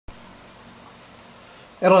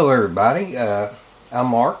Hello everybody, I'm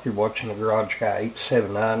Mark. You're watching the Garage Guy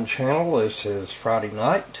 879 channel. This is Friday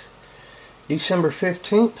night, December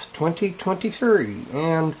 15th, 2023,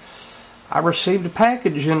 and I received a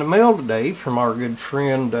package in the mail today from our good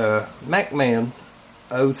friend Macman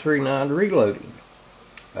 039 Reloading.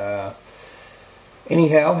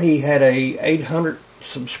 Anyhow, he had a 800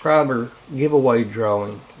 subscriber giveaway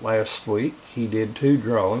drawing last week. He did 2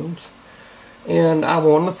 drawings, and I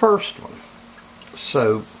won the first one.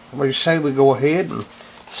 So, we say we go ahead and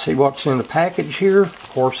see what's in the package here. Of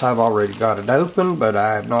course, I've already got it open, but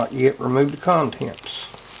I have not yet removed the contents.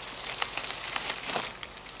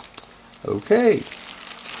 Okay.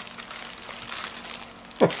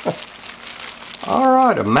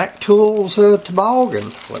 Alright, a Mac Tools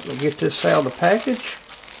toboggan. Let me get this out of the package.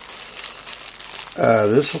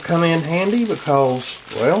 This will come in handy because,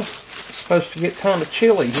 well, it's supposed to get kind of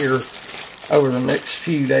chilly here over the next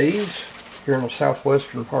few days here in the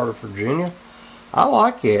southwestern part of Virginia. I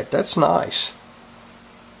like it. That's nice.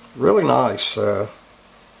 Really nice.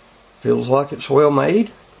 Feels like it's well made.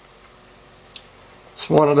 It's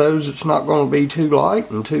one of those that's not going to be too light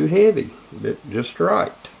and too heavy. Just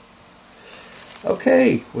right.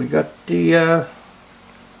 Okay, we got the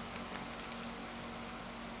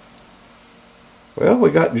well, we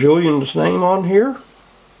got Julian's name on here,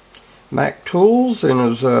 Mac Tools, and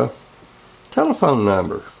his telephone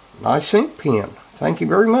number. Nice ink pen. Thank you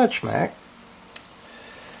very much, Mac.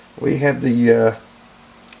 We have the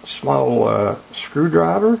small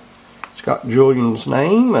screwdriver. It's got Julian's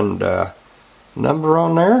name and number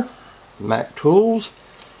on there. Mac Tools.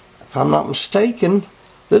 If I'm not mistaken,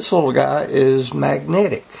 this little guy is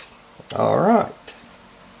magnetic. Alright.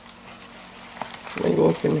 Let me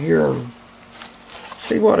look in here and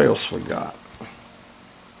see what else we got.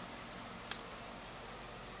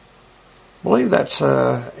 I believe that's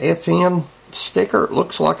a FN sticker. It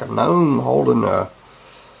looks like a gnome holding a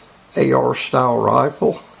AR style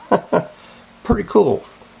rifle. Pretty cool.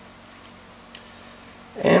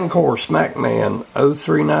 And of course, Macman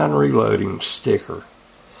 039 Reloading sticker.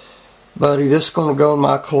 Buddy, this is going to go in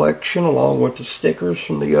my collection along with the stickers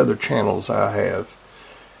from the other channels I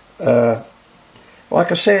have.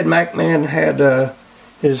 Like I said, Macman had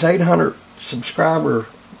his 800 subscriber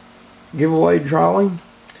giveaway drawing.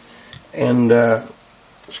 And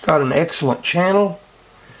it's got an excellent channel,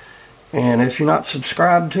 and if you're not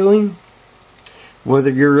subscribed to him,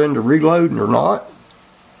 whether you're into reloading or not,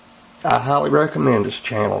 I highly recommend his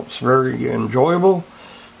channel. It's very enjoyable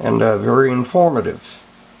and very informative.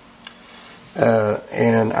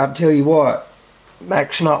 And I tell you what,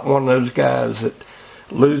 Mac's not one of those guys that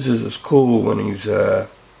loses his cool when he's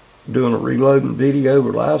doing a reloading video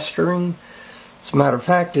or live stream. As a matter of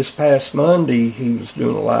fact, this past Monday he was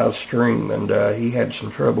doing a live stream and he had some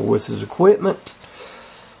trouble with his equipment.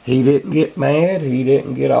 He didn't get mad. He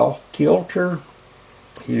didn't get off kilter.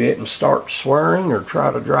 He didn't start swearing or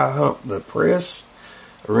try to dry hump the press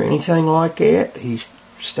or anything like that. He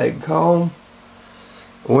stayed calm,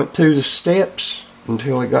 went through the steps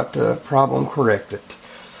until he got the problem corrected.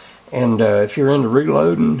 And if you're into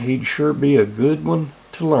reloading, he'd sure be a good one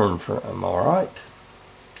to learn from, alright?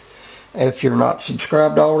 If you're not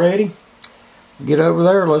subscribed already, get over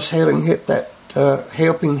there. Let's help him hit that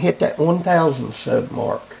 1,000 sub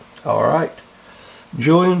mark. Alright.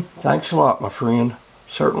 Julian, thanks a lot, my friend.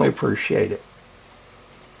 Certainly appreciate it.